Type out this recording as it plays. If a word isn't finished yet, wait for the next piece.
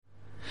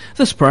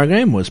This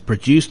program was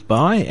produced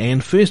by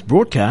and first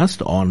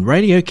broadcast on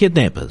Radio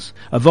Kidnappers,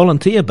 a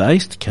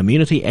volunteer-based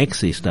community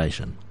access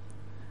station.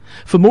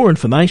 For more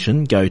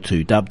information, go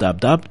to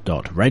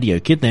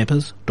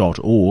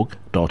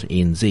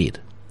www.radiokidnappers.org.nz.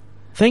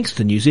 Thanks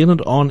to New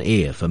Zealand On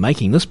Air for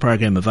making this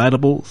program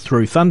available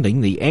through funding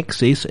the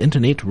Access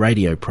Internet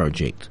Radio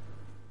project.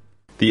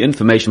 The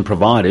information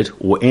provided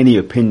or any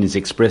opinions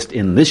expressed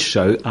in this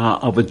show are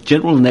of a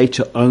general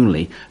nature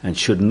only and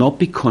should not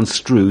be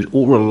construed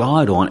or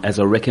relied on as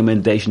a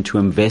recommendation to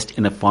invest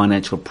in a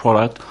financial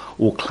product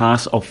or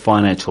class of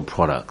financial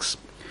products.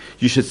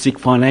 You should seek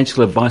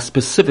financial advice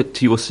specific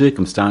to your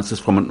circumstances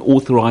from an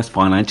authorised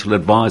financial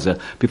advisor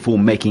before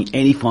making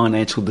any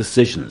financial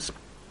decisions.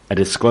 A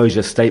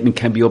disclosure statement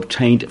can be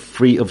obtained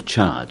free of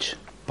charge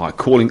by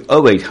calling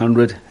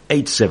 0800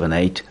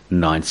 878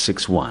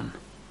 961.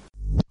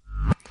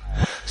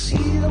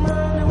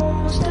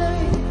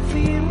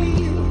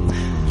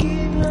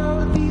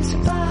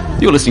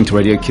 You're listening to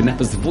Radio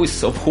Kidnappers, the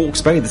voice of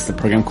Hawke's Bay. This is the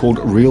program called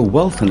Real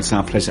Wealth, and it's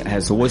our pleasure,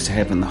 as always, to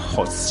have in the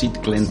hot seat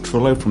Glenn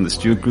Trillo from the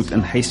Stewart Group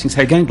in Hastings.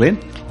 How you going,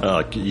 Glenn?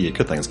 Yeah,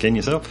 good, thanks, Ken.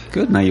 Yourself?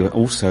 Good. Now, you're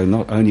also,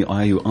 not only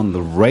are you on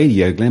the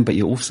radio, Glenn, but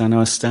you're also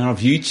now a star of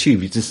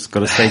YouTube. You just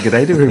got to say good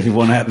day to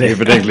everyone out there.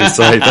 Evidently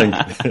so.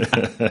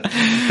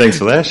 Thanks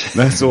for that.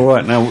 That's all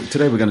right. Now,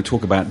 today we're going to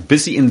talk about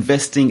busy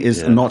investing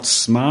is not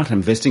smart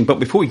investing. But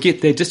before we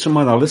get there, just to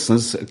remind our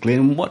listeners,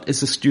 Glenn, what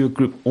is the Stewart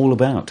Group all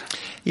about?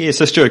 Yeah,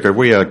 so Stewart Group,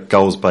 we are a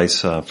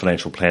goals-based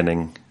financial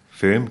planning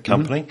firm,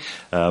 company.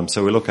 Mm-hmm.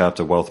 So we look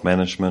after wealth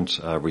management,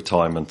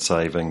 retirement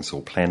savings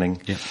or planning.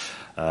 Yeah.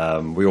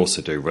 We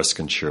also do risk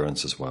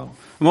insurance as well.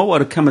 And what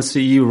would come and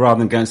see you rather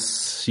than go and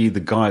see the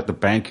guy at the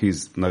bank who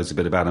knows a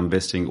bit about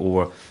investing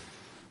or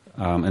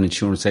an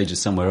insurance agent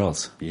somewhere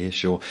else? Yeah,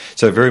 sure.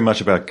 So very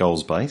much about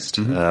goals-based.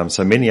 Mm-hmm.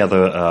 So many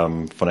other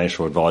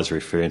financial advisory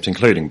firms,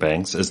 including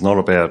banks, is not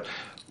about,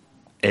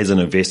 as an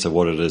investor,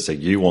 what it is that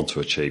you want to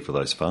achieve for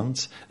those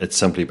funds. It's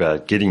simply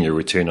about getting your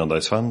return on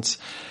those funds,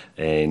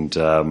 and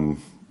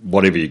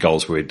whatever your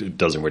goals were, it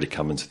doesn't really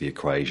come into the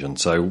equation.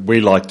 So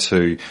we like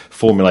to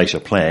formulate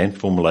a plan,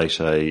 formulate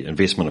a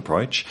investment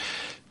approach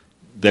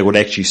that would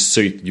actually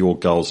suit your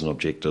goals and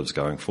objectives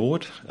going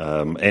forward,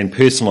 and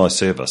personalised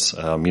service.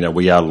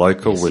 We are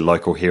local. Yes. We're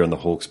local here in the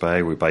Hawke's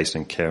Bay. We're based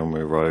in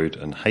Karamu Road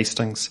in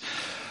Hastings.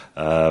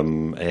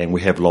 And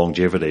we have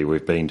longevity.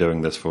 We've been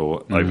doing this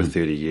for over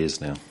 30 years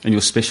now. And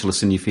you're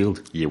specialists in your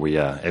field? Yeah, we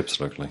are,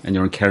 absolutely. And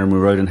you're on Karamu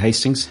Road in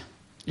Hastings?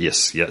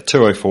 Yes,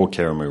 204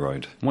 Karamu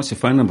Road. What's your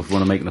phone number if you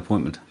want to make an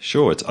appointment?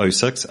 Sure, it's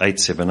 06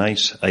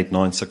 878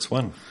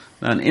 8961.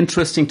 Now, an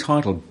interesting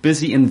title,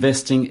 Busy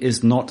Investing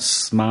is Not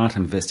Smart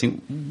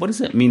Investing. What does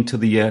that mean to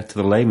the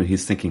layman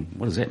who's thinking,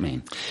 what does that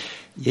mean?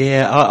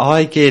 Yeah,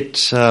 I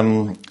get,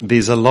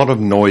 there's a lot of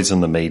noise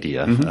in the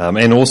media,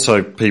 and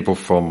also people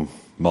from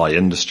my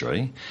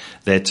industry,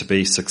 that to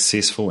be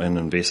successful in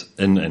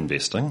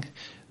investing,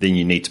 then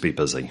you need to be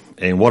busy.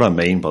 And what I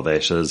mean by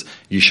that is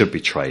you should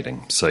be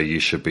trading. So you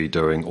should be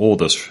doing all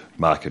this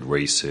market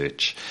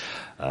research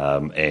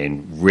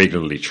and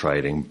regularly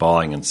trading,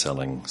 buying and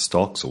selling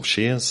stocks or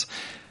shares,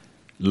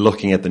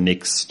 looking at the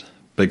next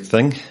big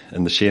thing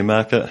in the share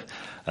market,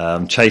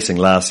 chasing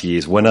last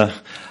year's winner.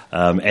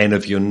 And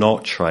if you're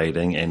not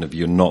trading and if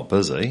you're not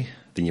busy,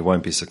 then you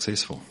won't be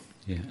successful.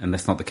 Yeah, and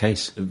that's not the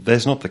case.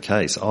 That's not the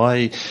case.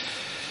 I've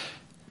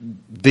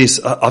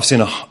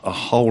seen a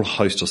whole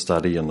host of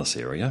study in this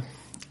area,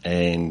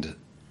 and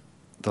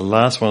the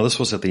last one, this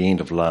was at the end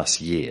of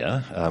last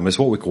year, is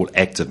what we call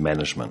active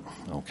management.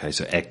 Okay,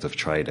 so active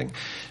trading.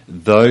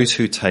 Those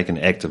who take an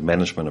active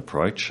management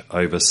approach,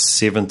 over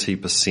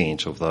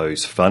 70% of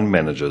those fund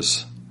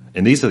managers,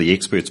 and these are the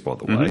experts, by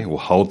the way, will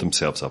hold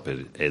themselves up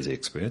as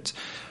experts.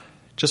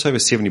 Just over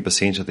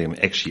 70% of them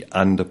actually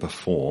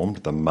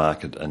underperformed the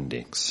market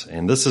index.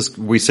 And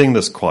we're seeing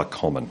this quite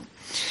common.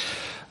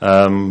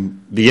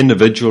 The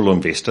individual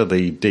investor,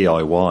 the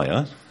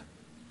DIYer,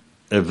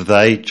 if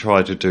they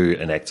try to do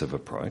an active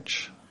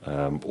approach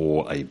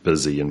or a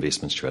busy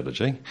investment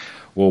strategy,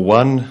 well,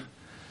 one,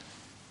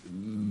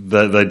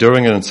 they're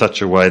doing it in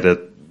such a way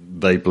that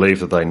they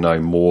believe that they know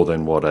more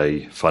than what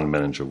a fund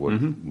manager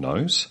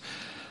knows.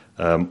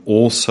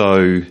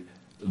 Also,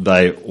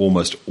 they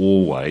almost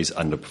always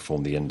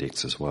underperform the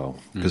index as well,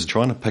 because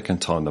trying to pick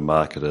and time the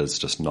market is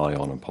just nigh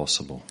on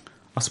impossible.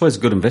 I suppose a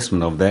good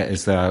investment of that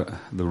is the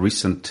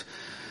recent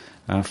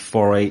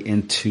foray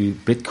into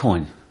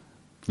Bitcoin.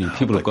 I mean,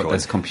 people have got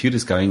those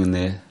computers going, and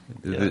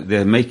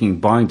they're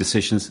making buying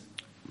decisions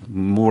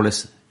more or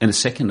less in a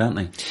second, aren't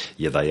they?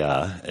 Yeah, they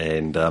are.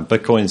 And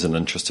Bitcoin's an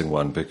interesting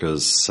one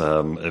because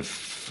I'm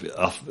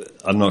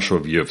not sure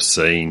if you've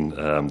seen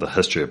the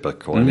history of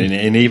Bitcoin,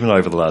 and even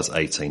over the last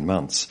 18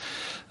 months.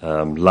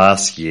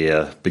 Last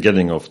year,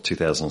 beginning of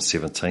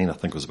 2017, I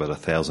think it was about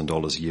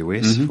 $1,000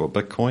 US for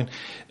Bitcoin.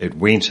 It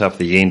went up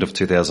the end of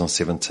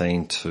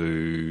 2017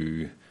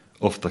 to,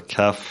 off the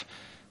cuff,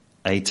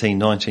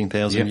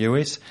 19,000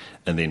 US,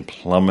 and then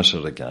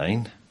plummeted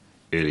again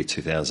early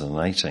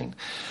 2018.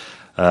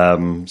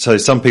 So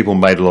some people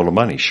made a lot of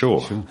money,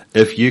 sure.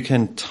 If you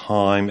can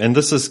time, and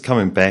this is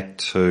coming back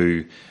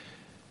to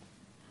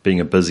being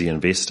a busy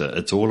investor,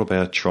 it's all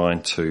about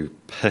trying to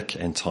pick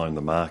and time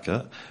the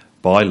market,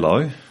 buy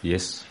low,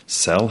 Yes.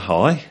 sell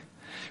high,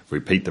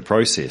 repeat the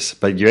process.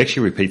 But you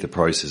actually repeat the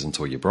process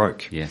until you're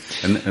broke. Yeah,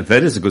 and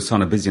that is a good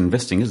sign of busy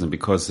investing, isn't it?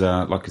 Because,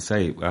 like you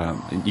say,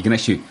 you can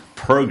actually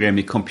program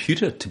your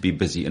computer to be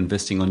busy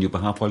investing on your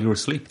behalf while you're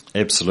asleep.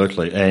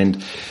 Absolutely.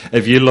 And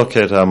if you look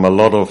at a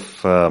lot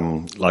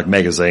of like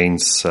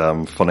magazines,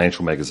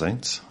 financial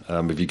magazines,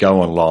 if you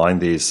go online,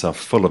 there's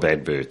full of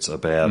adverts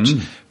about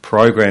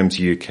programs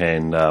you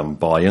can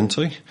buy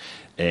into.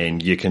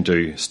 And you can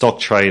do stock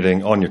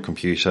trading on your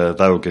computer.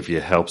 They will give you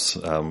helps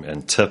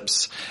and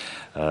tips.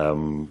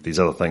 These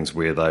other things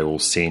where they will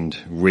send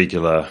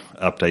regular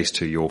updates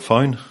to your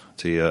phone,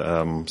 to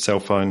your cell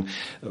phone,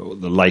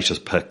 the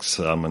latest picks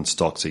and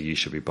stocks that you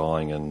should be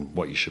buying and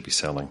what you should be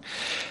selling.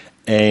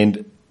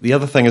 And the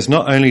other thing is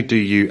not only do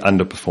you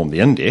underperform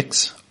the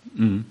index,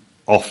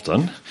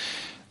 often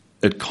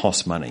it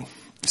costs money.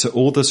 So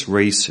all this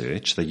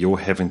research that you're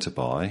having to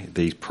buy,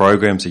 these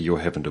programs that you're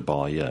having to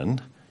buy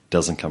in,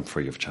 doesn't come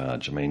free of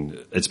charge. I mean,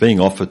 it's being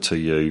offered to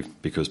you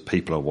because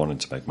people are wanting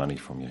to make money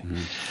from you.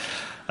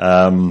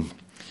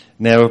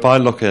 Now, if I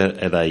look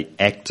at a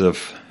active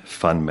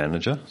fund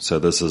manager, so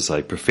this is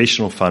a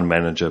professional fund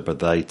manager, but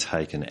they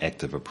take an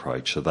active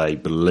approach. So they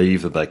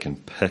believe that they can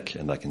pick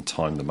and they can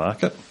time the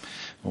market.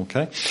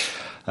 Okay.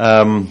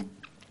 Now,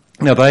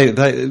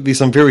 there's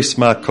some very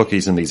smart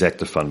cookies in these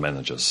active fund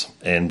managers,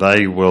 and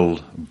they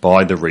will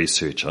buy the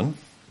research in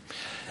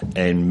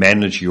and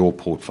manage your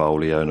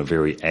portfolio in a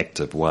very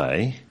active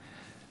way.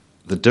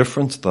 The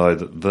difference, though,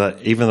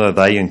 that even though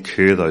they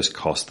incur those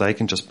costs, they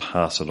can just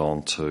pass it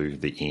on to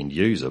the end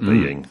user,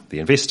 being the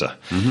investor.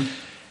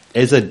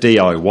 As a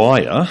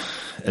DIYer,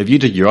 if you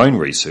did your own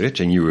research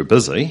and you were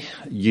busy,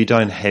 you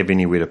don't have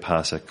anywhere to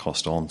pass that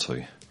cost on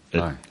to.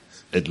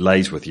 It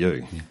lays with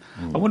you. Yeah.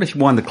 I wonder if you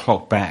wind the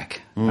clock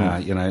back,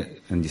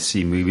 and you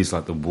see movies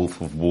like The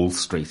Wolf of Wall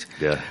Street.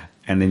 Yeah.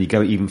 And then you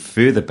go even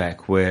further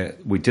back where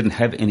we didn't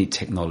have any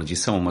technology.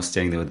 Someone was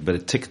standing there with a bit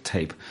of ticker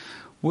tape.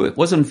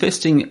 Was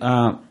investing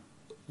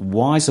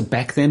wiser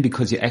back then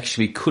because you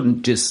actually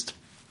couldn't just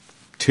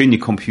turn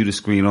your computer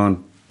screen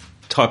on,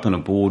 type on a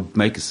board,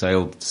 make a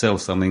sale, sell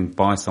something,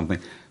 buy something?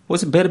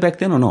 Was it better back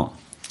then or not?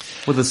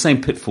 Were the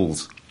same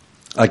pitfalls?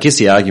 I guess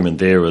the argument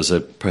there is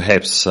that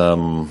perhaps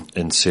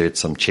insert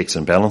some checks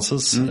and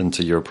balances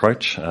into your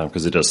approach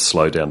because it does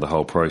slow down the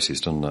whole process,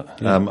 doesn't it?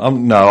 Yeah.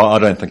 No, I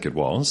don't think it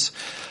was.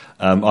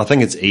 I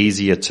think it's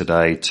easier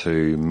today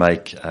to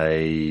make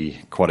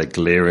quite a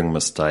glaring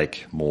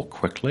mistake more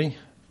quickly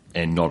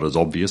and not as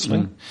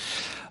obviously.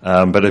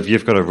 But if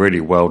you've got a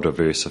really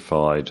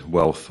well-diversified,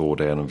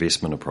 well-thought-out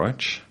investment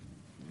approach,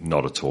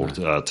 not at all.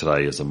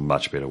 Today is a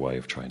much better way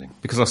of trading.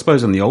 Because I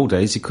suppose in the old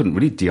days you couldn't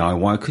really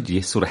DIY, could you?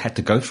 You sort of had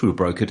to go through a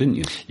broker, didn't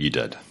you? You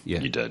did. Yeah.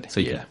 You did. So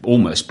you could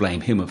almost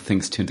blame him if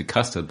things turned to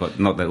custard,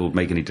 but not that it would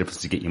make any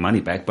difference to get your money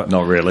back. But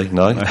not really,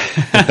 no.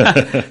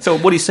 So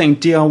what are you saying,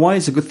 DIY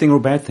is a good thing or a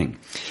bad thing?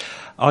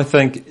 I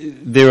think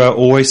there are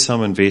always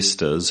some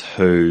investors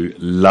who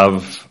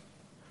love,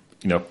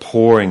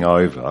 poring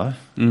over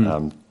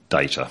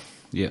data.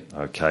 Yeah.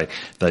 Okay.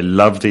 They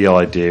love the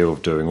idea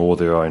of doing all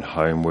their own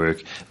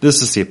homework.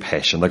 This is their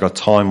passion. They've got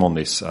time on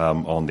this,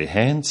 on their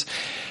hands.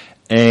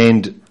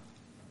 And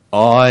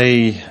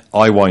I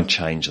won't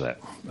change that,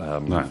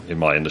 in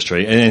my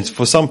industry. And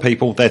for some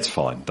people, that's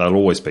fine. They'll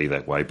always be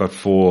that way. But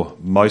for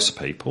most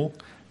people,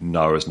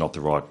 no is not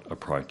the right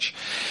approach.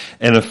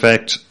 And in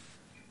fact,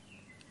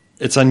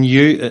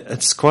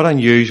 it's quite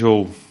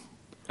unusual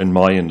in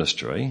my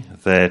industry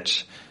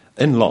that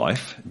in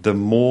life, the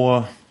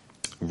more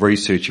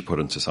research you put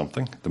into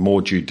something, the more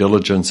due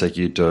diligence that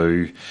you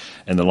do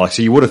and the like.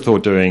 So you would have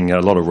thought doing a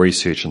lot of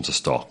research into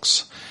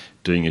stocks,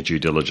 doing your due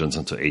diligence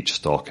into each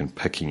stock and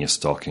picking your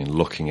stock and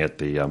looking at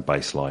the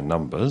baseline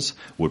numbers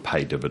would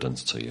pay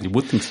dividends to you. You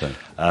would think so.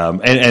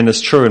 And it's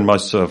true in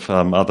most of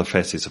other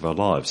facets of our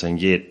lives. And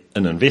yet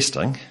in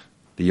investing,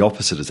 the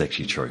opposite is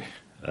actually true.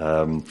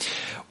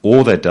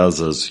 All that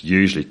does is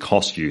usually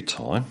cost you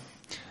time.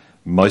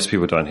 Most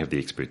people don't have the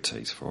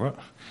expertise for it.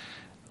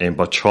 And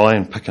by trying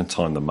and pick and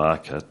time the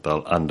market,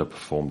 they'll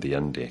underperform the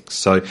index.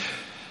 So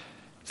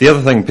the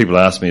other thing people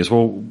ask me is,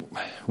 well,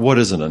 what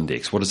is an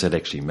index? What does that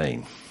actually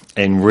mean?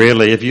 And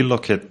really, if you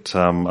look at,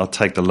 I'll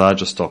take the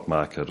largest stock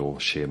market or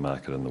share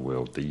market in the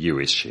world, the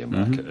US share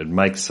market. It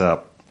makes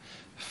up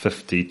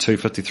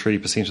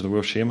 53% of the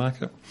world share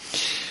market.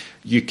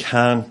 You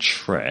can't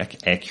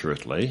track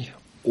accurately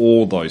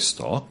all those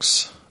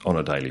stocks on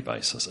a daily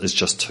basis. It's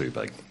just too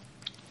big.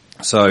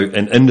 So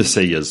an index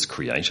is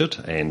created,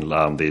 and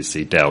there's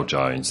the Dow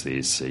Jones,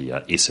 there's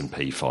the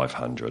S&P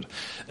 500.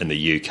 In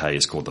the UK,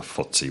 it's called the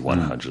FTSE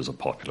 100 is a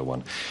popular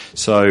one.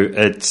 So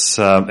it's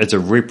a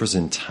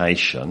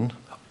representation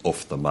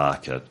of the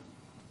market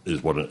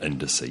is what an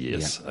index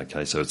is. Yeah.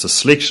 Okay, so it's a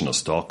selection of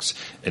stocks,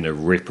 and it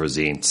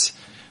represents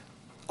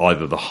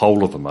either the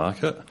whole of the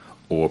market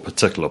or a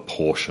particular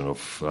portion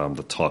of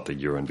the type that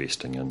you're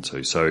investing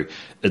into. So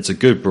it's a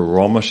good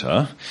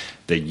barometer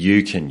that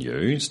you can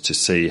use to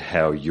see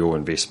how your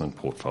investment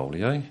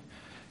portfolio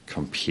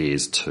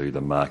compares to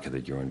the market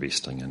that you're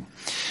investing in.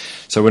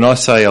 So when I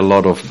say a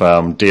lot of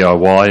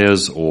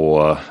DIYers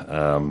or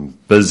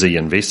busy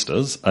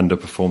investors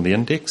underperform the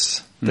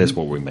index, that's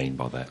what we mean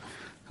by that.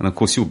 And of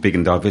course, you're big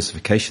in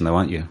diversification, though,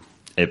 aren't you?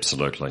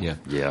 Absolutely.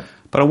 Yeah.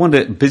 But I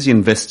wonder, busy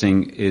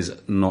investing is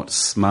not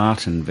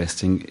smart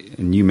investing.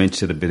 And you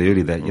mentioned it a bit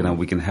earlier that,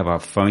 we can have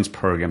our phones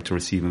programmed to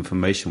receive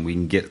information. We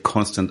can get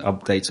constant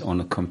updates on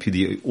the computer.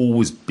 You're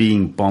always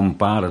being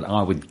bombarded,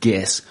 I would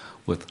guess,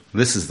 with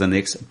this is the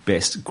next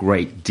best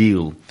great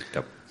deal.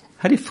 Yep.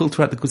 How do you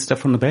filter out the good stuff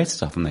from the bad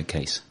stuff in that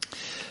case?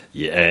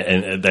 Yeah,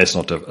 and that's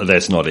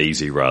not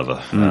easy, rather.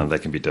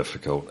 That can be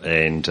difficult.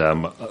 And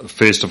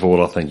first of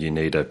all, I think you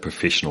need a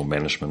professional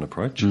management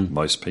approach,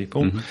 most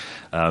people.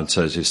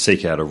 So to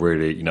seek out a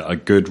really, a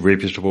good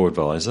reputable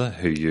advisor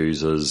who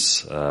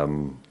uses,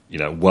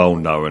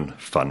 well-known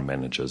fund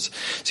managers.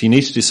 So you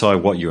need to decide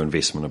what your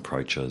investment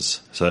approach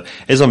is. So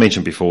as I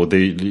mentioned before,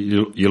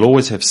 you'll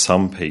always have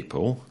some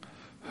people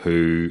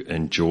who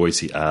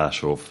enjoys the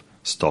art of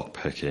stock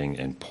picking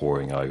and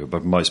poring over,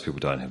 but most people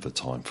don't have the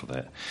time for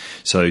that.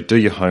 So do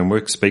your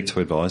homework, speak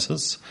to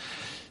advisors,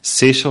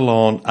 settle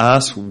on,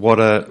 ask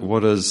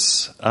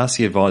ask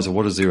the advisor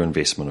what is their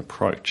investment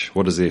approach,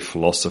 what is their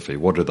philosophy,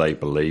 what do they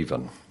believe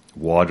in,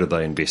 why do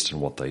they invest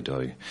in what they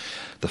do,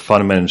 the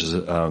fund managers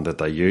that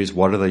they use,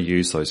 why do they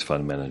use those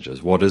fund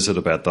managers, what is it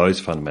about those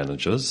fund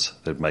managers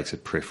that makes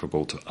it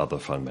preferable to other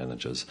fund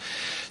managers.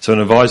 So an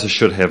advisor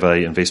should have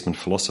an investment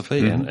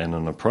philosophy and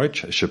an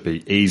approach. It should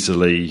be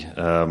easily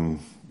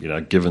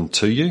given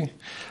to you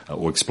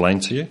or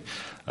explained to you,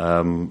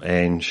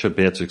 and should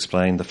be able to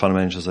explain the fund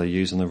managers they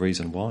use and the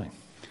reason why.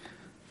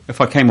 If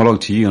I came along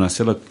to you and I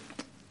said, look,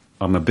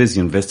 I'm a busy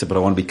investor, but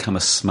I want to become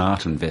a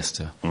smart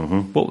investor,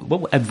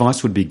 what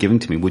advice would be given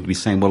to me? Would you be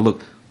saying, well,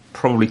 look,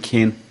 probably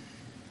Ken,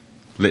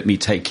 let me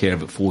take care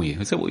of it for you?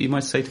 Is that what you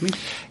might say to me?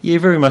 Yeah,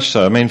 very much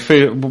so. I mean,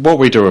 what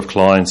we do with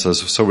clients is,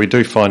 so we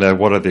do find out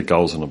what are their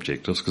goals and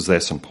objectives, because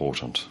that's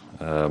important.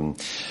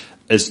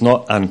 It's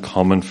not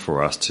uncommon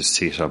for us to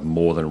set up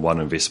more than one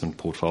investment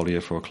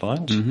portfolio for a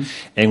client.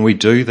 And we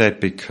do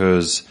that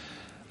because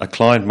a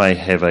client may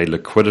have a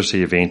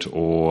liquidity event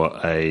or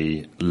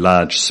a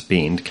large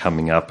spend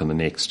coming up in the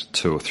next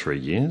 2 or 3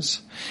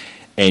 years,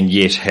 and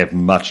yet have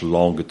much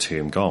longer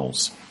term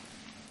goals.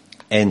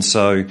 And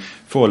so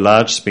for a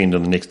large spend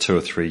in the next 2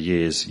 or 3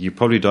 years, you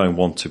probably don't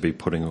want to be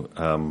putting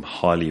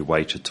highly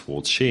weighted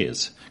towards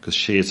shares, because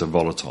shares are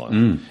volatile.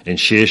 And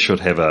shares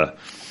should have a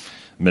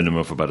minimum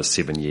of about a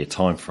 7-year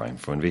time frame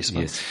for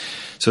investment. Yes.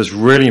 So it's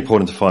really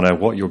important to find out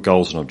what your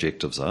goals and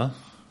objectives are,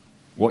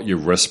 what your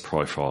risk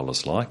profile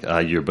is like.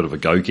 Are you a bit of a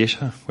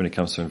go-getter when it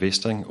comes to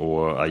investing,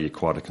 or are you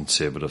quite a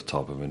conservative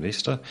type of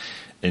investor?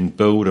 And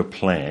build a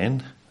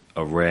plan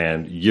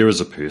around you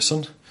as a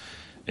person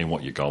and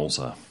what your goals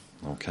are.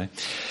 Okay.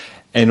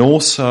 And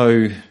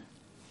also,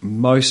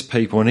 most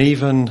people, and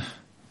even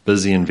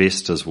busy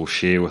investors, will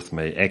share with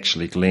me,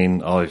 actually, Glenn,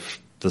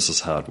 this is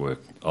hard work.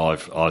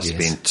 I've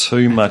spent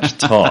too much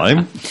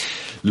time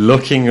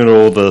looking at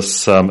all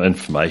this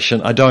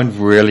information. I don't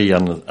really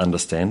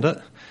understand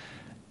it,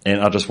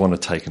 and I just want to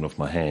take it off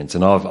my hands.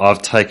 And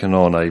I've taken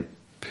on a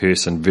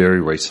person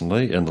very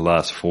recently in the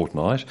last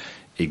fortnight,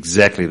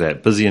 exactly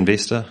that, busy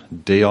investor,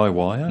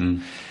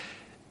 DIYer,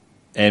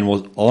 and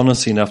was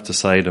honest enough to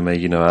say to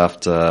me,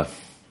 after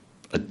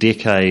a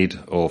decade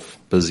of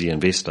busy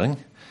investing,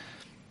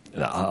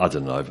 I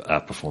don't know,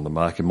 outperformed the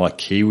market. My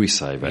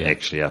KiwiSaver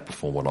actually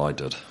outperformed what I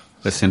did.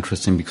 That's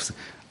interesting, because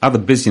other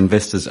busy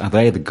investors, are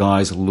they the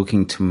guys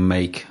looking to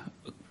make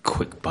a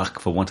quick buck,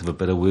 for want of a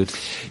better word?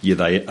 Yeah,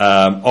 they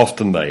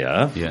often they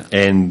are. Yeah.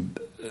 And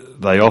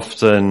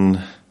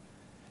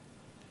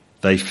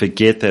they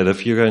forget that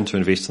if you're going to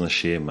invest in the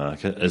share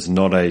market, it's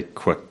not a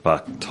quick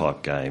buck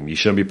type game. You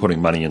shouldn't be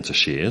putting money into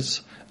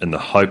shares in the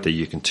hope that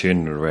you can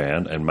turn it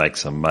around and make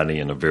some money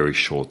in a very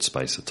short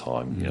space of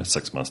time.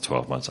 6 months,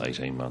 12 months,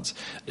 18 months.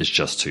 It's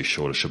just too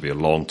short. It should be a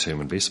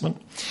long-term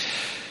investment.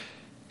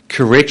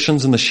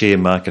 Corrections in the share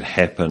market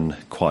happen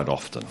quite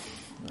often.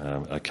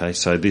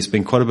 So there's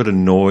been quite a bit of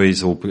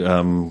noise.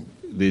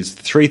 There's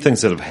 3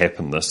 things that have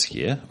happened this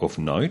year of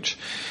note.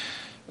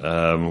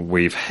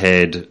 We've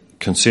had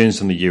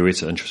concerns in the US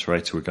that interest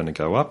rates were going to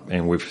go up,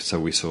 and we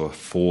saw a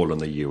fall in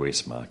the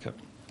US market.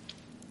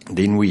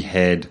 Then we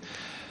had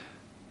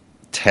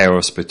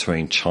tariffs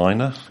between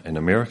China and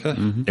America,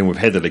 and we've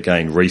had that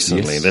again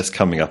recently, and that's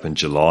coming up in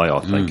July,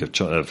 I think.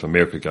 If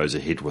America goes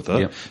ahead with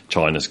it,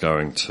 China's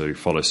going to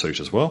follow suit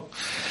as well.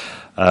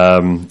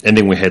 And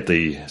then we had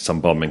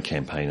some bombing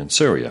campaign in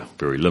Syria,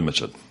 very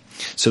limited.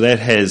 So that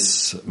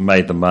has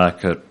made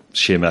the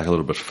share market a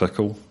little bit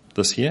fickle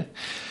this year.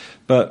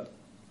 But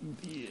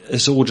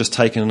it's all just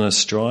taken in a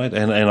stride,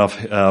 and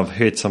I've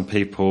heard some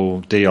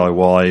people,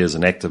 DIYers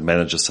and active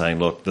managers, saying,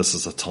 look, this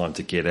is the time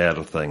to get out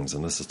of things,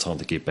 and this is the time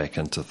to get back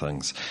into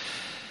things.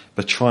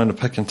 But trying to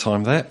pick and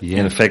time that. And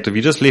in fact, if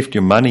you just left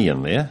your money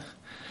in there,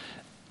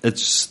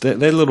 it's that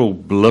little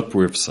blip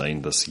we've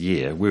seen this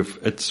year.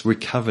 It's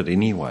recovered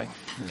anyway.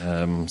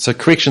 So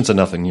corrections are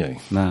nothing new.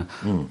 No.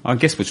 I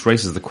guess which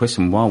raises the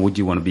question, why would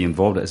you want to be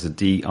involved as a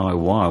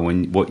DIY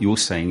when what you're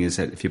saying is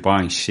that if you're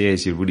buying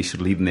shares, you really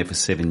should leave them there for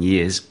 7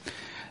 years.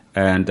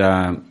 And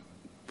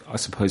I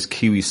suppose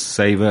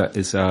KiwiSaver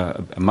is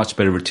a much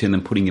better return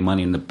than putting your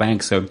money in the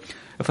bank. So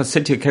if I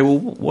said to you, okay,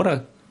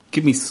 well,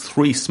 give me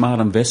 3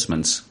 smart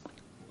investments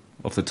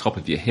off the top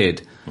of your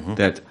head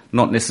that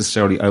not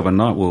necessarily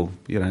overnight will,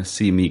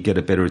 see me get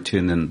a better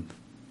return than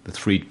the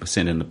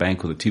 3% in the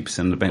bank or the 2%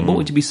 in the bank. What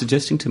would you be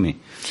suggesting to me?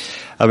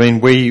 I mean,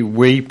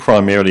 we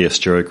primarily, as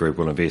Stewart Group,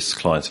 will invest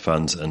clients'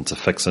 funds into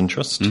fixed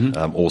interest,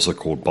 also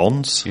called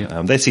bonds.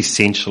 Yeah. That's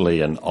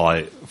essentially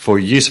for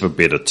use of a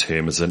better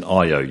term, is an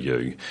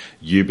IOU.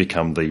 You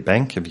become the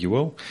bank, if you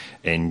will,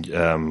 and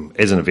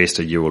as an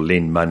investor, you will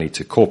lend money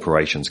to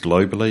corporations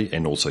globally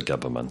and also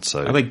government.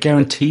 So, are they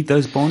guaranteed,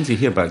 those bonds? You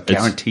hear about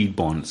guaranteed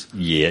bonds.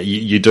 Yeah,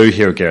 you do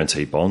hear of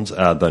guaranteed bonds.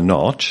 They're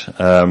not.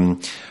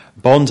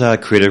 Bonds are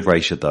credit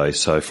rated though,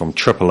 so from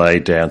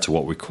AAA down to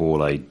what we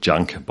call a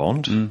junk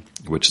bond,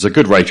 which is a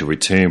good rate of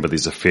return, but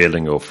there's a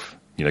feeling of,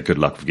 good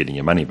luck with getting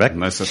your money back.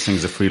 No such thing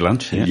as a free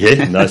lunch.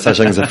 Yeah, no such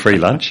thing as a free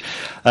lunch.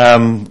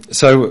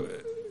 So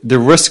the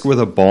risk with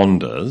a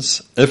bond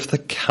is if the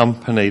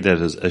company that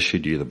has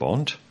issued you the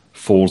bond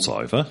falls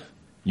over,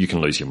 you can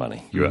lose your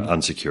money. You're an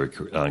unsecured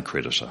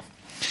creditor.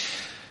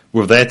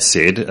 With that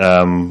said,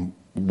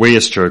 we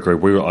as Stewart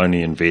Group, we will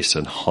only invest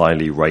in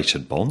highly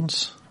rated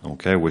bonds.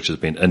 Okay, which has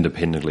been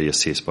independently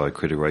assessed by a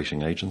credit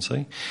rating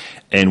agency,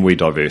 and we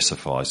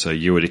diversify. So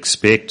you would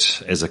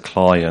expect as a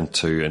client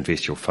to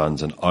invest your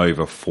funds in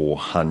over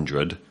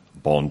 400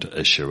 bond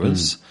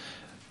issuers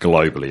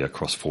globally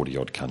across 40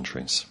 odd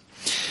countries.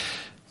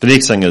 The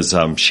next thing is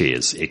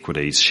shares,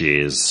 equities,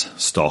 shares,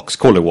 stocks,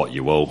 call it what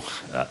you will.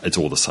 It's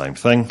all the same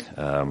thing.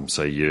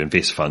 So you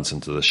invest funds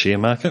into the share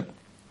market.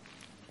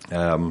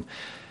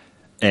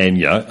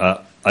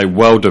 A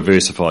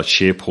well-diversified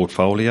share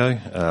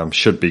portfolio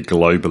should be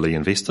globally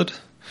invested.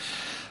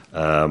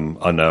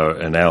 I know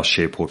in our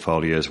share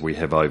portfolios we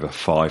have over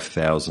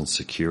 5,000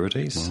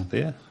 securities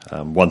there,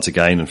 once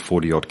again in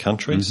 40-odd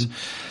countries.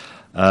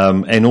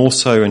 And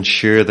also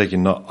ensure that you're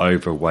not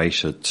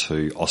overweighted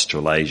to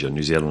Australasia,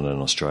 New Zealand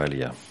and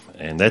Australia.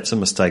 And that's a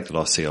mistake that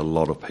I see a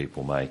lot of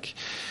people make.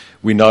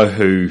 We know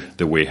who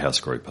the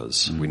Warehouse Group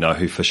is. We know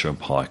who Fisher &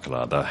 Paykel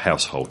are. They're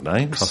household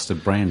names.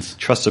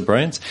 Trusted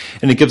brands.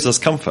 And it gives us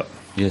comfort.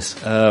 Yes.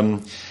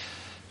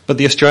 But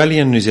the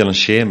Australian New Zealand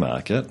share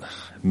market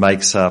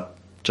makes up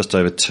just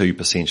over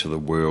 2% of the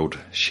world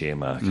share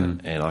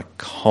market. And I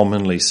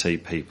commonly see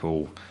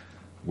people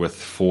with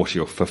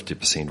 40 or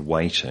 50%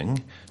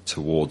 weighting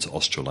towards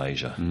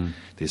Australasia.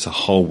 There's a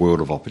whole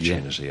world of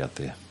opportunity out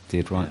there.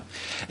 Dead right.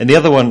 Yeah. And the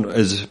other one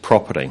is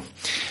property.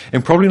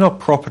 And probably not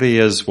property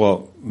as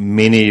what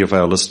many of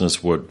our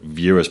listeners would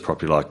view as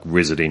property, like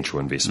residential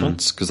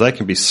investments, because they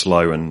can be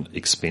slow and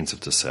expensive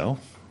to sell.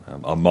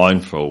 I'm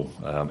mindful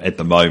at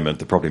the moment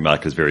the property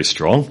market is very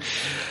strong.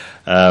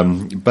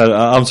 But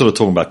I'm sort of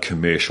talking about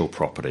commercial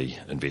property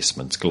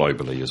investments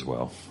globally as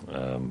well.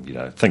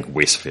 Think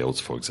Westfields,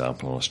 for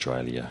example, in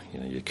Australia.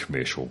 Your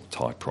commercial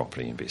type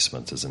property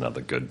investments is another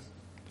good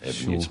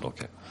avenue to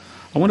look at.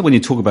 I wonder when you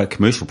talk about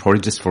commercial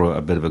property, just for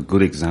a bit of a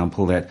good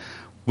example, that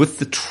with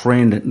the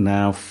trend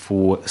now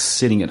for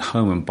sitting at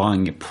home and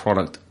buying your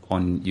product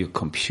on your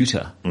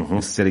computer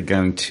instead of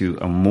going to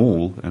a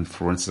mall, and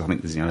for instance, I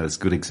think there's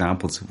good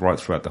examples right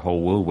throughout the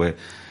whole world where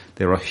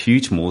there are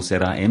huge malls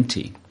that are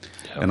empty.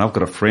 Yep. And I've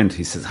got a friend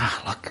who says,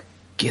 look,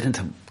 get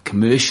into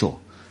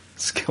commercial.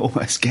 It's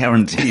almost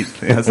guaranteed.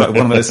 It's like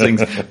one of those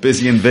things,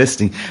 busy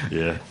investing.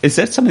 Yeah. Is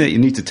that something that you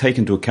need to take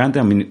into account?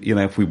 I mean,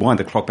 if we wind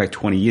the clock back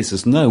 20 years,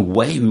 there's no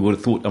way we would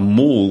have thought a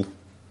mall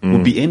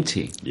would be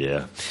empty.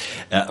 Yeah.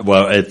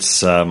 Well,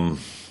 it's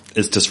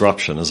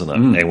disruption, isn't it?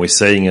 And we're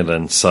seeing it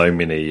in so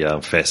many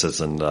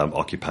facets and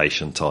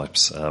occupation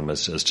types.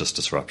 It's just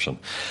disruption.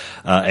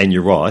 And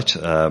you're right.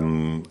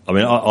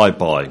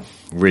 I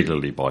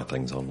regularly buy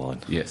things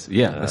online. Yes.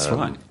 Yeah, that's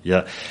right.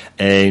 Yeah.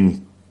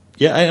 And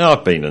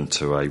I've been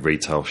into a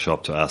retail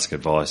shop to ask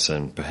advice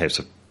and perhaps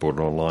have bought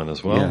it online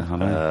as well. Yeah, I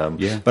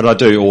know. But I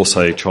do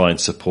also try and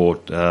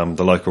support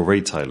the local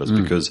retailers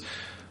because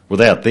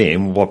without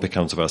them, what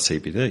becomes of our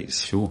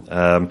CBDs? Sure.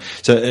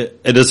 So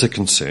it is a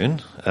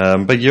concern.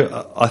 But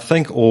I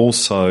think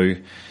also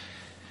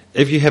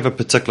if you have a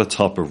particular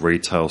type of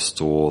retail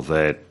store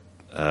that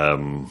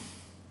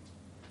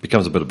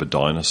becomes a bit of a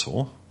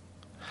dinosaur,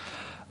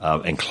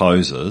 and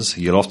closes,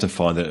 you'll often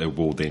find that it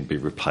will then be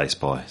replaced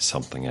by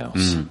something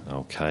else.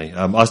 Okay.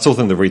 I still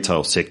think the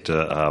retail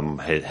sector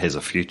has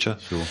a future.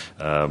 Sure.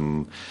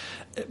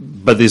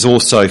 But there's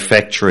also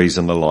factories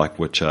and the like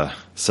which are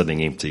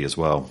sitting empty as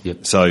well.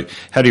 Yep. So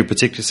how do you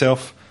protect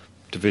yourself?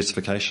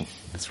 Diversification.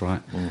 That's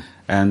right.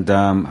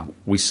 And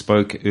we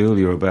spoke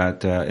earlier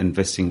about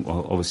investing,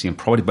 obviously in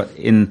property, but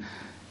in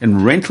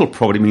rental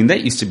property. I mean,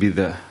 that used to be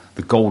the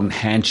golden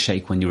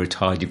handshake when you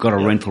retired. You've got a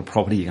rental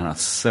property, you're going to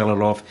sell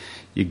it off.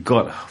 You've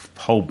got a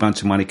whole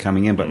bunch of money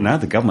coming in, but now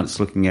the government's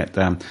looking at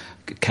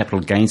capital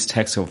gains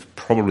tax of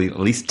probably at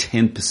least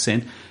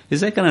 10%.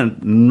 Is that going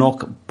to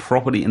knock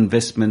property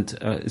investment?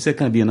 Is that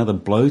going to be another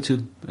blow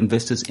to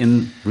investors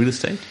in real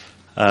estate?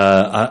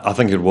 I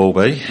think it will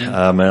be,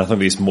 and I think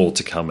there's more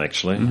to come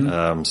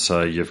actually.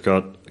 So you've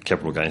got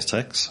capital gains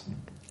tax,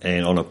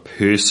 and on a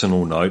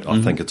personal note,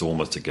 I think it's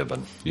almost a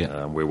given.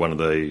 We're one of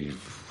the,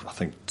 I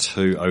think,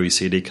 2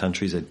 OECD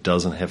countries that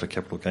doesn't have a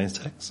capital gains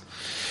tax.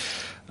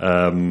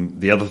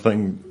 The other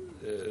thing,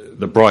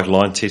 the bright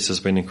line test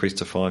has been increased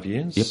to 5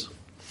 years.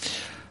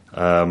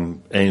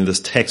 And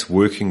this tax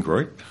working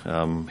group,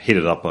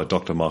 headed up by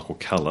Dr. Michael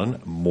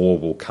Cullen, more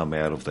will come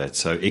out of that.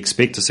 So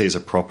expect to see, as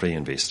a property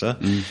investor,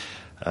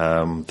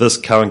 this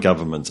current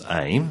government's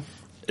aim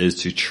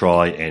is to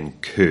try and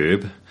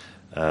curb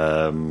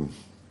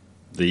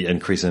the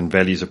increase in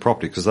values of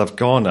property, because they've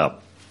gone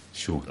up.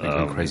 Sure, they've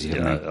gone crazy,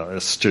 haven't they?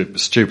 A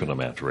stupid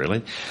amount,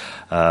 really,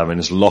 and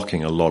it's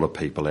locking a lot of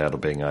people out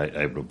of being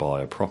able to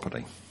buy a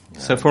property.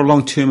 So for a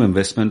long-term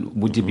investment,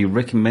 would you be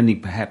recommending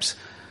perhaps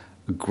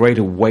a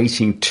greater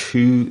weighting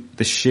to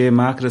the share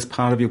market as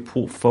part of your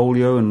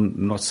portfolio and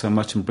not so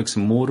much in bricks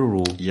and mortar?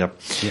 Or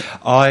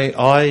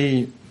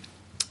I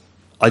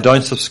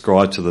don't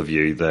subscribe to the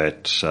view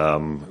that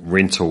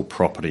rental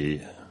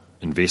property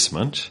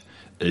investment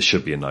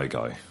should be a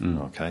no-go.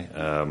 Okay.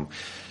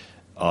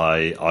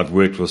 I've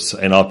worked with,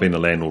 and I've been a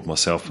landlord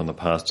myself in the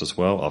past as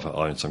well. I've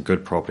owned some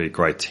good property,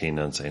 great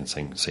tenants, and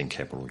seen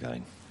capital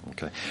gain.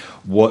 Okay,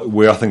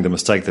 where I think the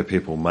mistake that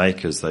people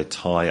make is they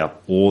tie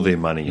up all their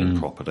money in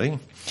property.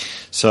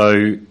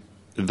 So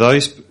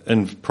those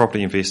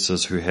property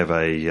investors who have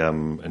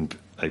a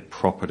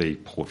property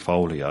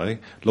portfolio,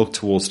 look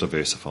towards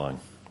diversifying.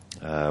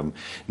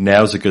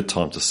 Now's a good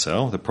time to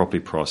sell. The property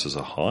prices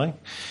are high.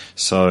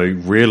 So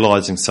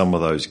realising some of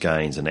those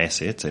gains and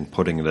assets and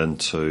putting it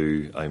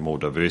into a more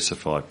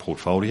diversified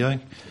portfolio.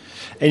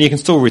 And you can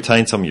still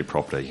retain some of your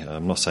property.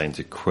 I'm not saying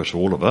to quit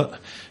all of it,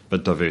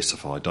 but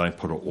diversify. Don't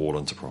put it all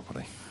into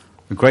property.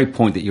 A great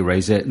point that you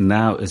raise there.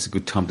 Now is a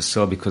good time to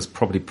sell because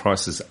property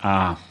prices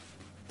are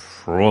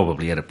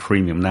probably at a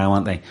premium now,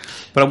 aren't they?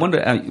 But I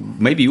wonder,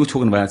 maybe you're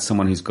talking about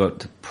someone who's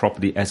got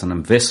property as an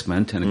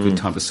investment and a good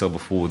time to sell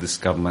before this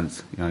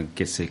government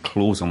gets their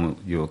claws on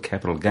your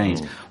capital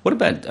gains. What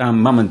about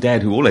mum and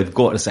dad who all they've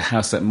got is a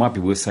house that might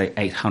be worth, say,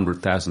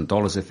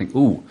 $800,000? They think,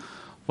 ooh,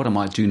 what I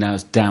might do now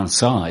is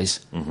downsize,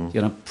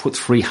 put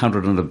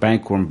 $300 in the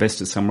bank or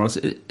invest it somewhere else.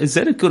 Is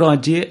that a good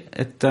idea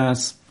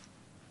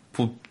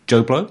for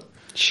Joe Blow?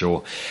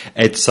 Sure.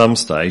 At some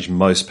stage,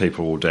 most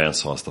people will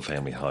downsize the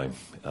family home.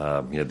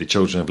 The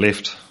children have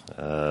left,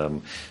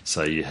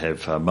 so you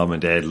have mum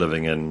and dad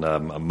living in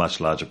a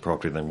much larger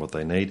property than what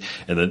they need.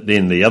 And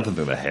then the other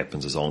thing that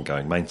happens is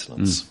ongoing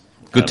maintenance.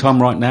 Good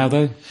time right now,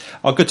 though?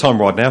 Good time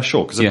right now,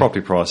 sure, because the property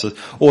prices,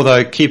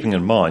 although keeping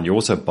in mind you're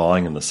also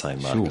buying in the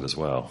same market as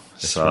well.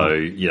 That's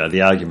right.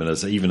 The argument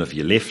is even if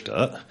you left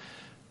it,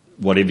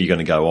 whatever you're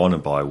going to go on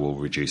and buy will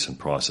reduce in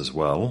price as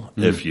well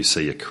if you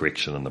see a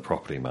correction in the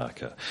property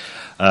market.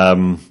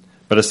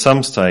 But at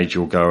some stage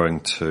you're going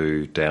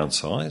to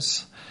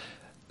downsize.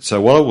 So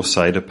what I will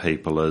say to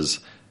people is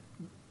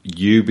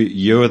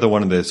you're the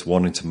one that's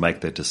wanting to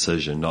make that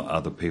decision, not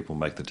other people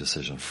make the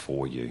decision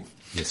for you.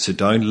 Yes. So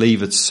don't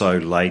leave it so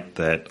late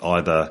that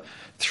either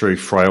through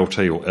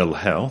frailty or ill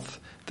health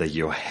that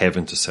you're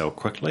having to sell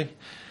quickly.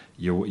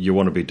 You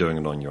want to be doing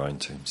it on your own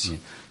terms. Yeah.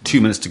 2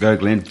 minutes to go,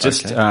 Glenn.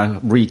 Just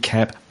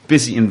recap.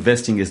 Busy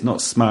investing is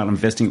not smart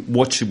investing.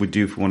 What should we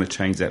do if we want to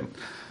change that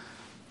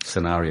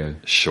scenario?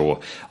 Sure.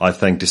 I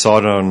think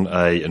decide on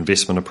an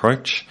investment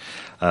approach.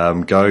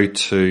 Go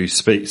to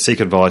seek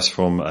advice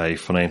from a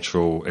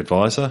financial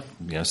advisor,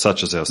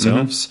 such as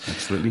ourselves.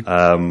 Absolutely.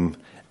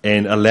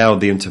 And allow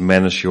them to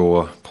manage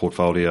your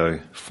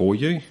portfolio for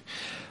you.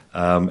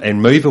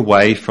 And move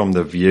away from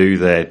the view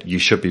that you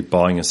should be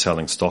buying and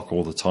selling stock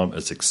all the time.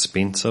 It's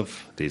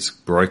expensive. There's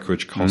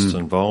brokerage costs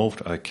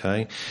involved.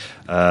 Okay.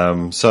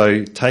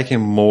 So taking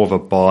more of a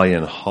buy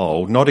and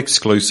hold, not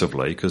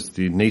exclusively, because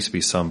there needs to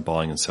be some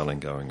buying and selling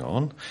going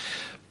on.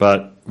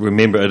 But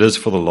remember, it is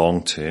for the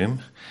long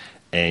term.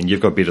 And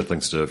you've got better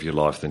things to do with your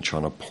life than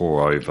trying to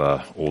pore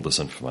over all this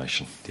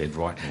information. Dead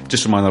right.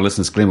 Just remind our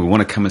listeners, Glenn, we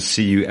want to come and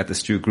see you at the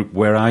Stewart Group.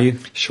 Where are you?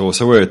 Sure.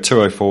 So we're at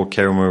 204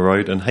 Carramore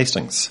Road in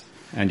Hastings.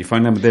 And your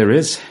phone number there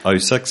is?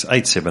 06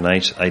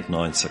 878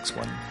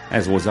 8961.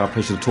 As always, our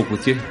pleasure to talk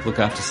with you. Look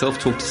after yourself.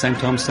 Talk to the same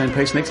time, same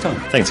place next time.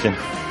 Thanks, Ken.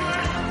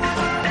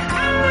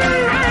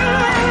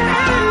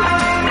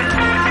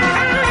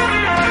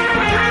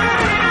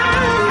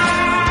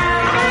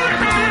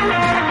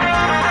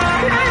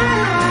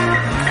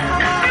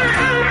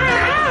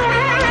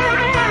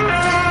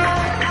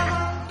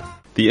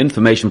 The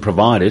information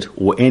provided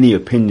or any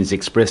opinions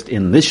expressed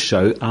in this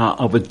show are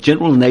of a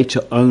general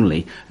nature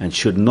only and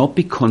should not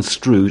be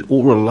construed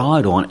or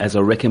relied on as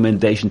a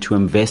recommendation to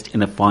invest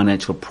in a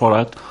financial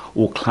product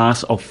or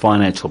class of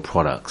financial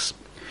products.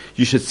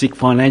 You should seek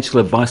financial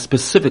advice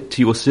specific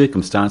to your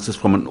circumstances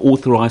from an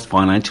authorized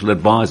financial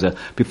advisor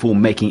before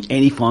making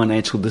any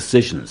financial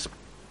decisions.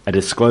 A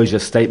disclosure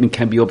statement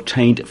can be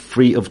obtained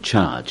free of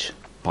charge.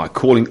 by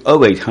calling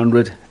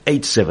 0800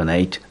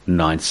 878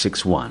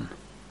 961.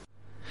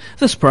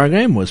 This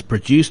program was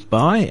produced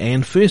by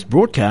and first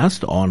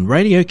broadcast on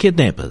Radio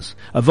Kidnappers,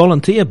 a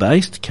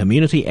volunteer-based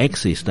community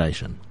access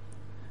station.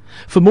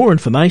 For more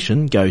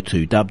information, go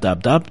to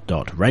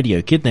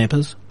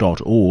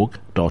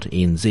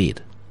www.radiokidnappers.org.nz.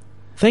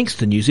 Thanks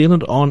to New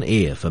Zealand On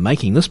Air for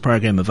making this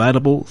program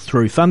available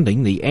through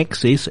funding the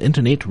Access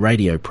Internet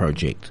Radio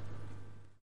Project.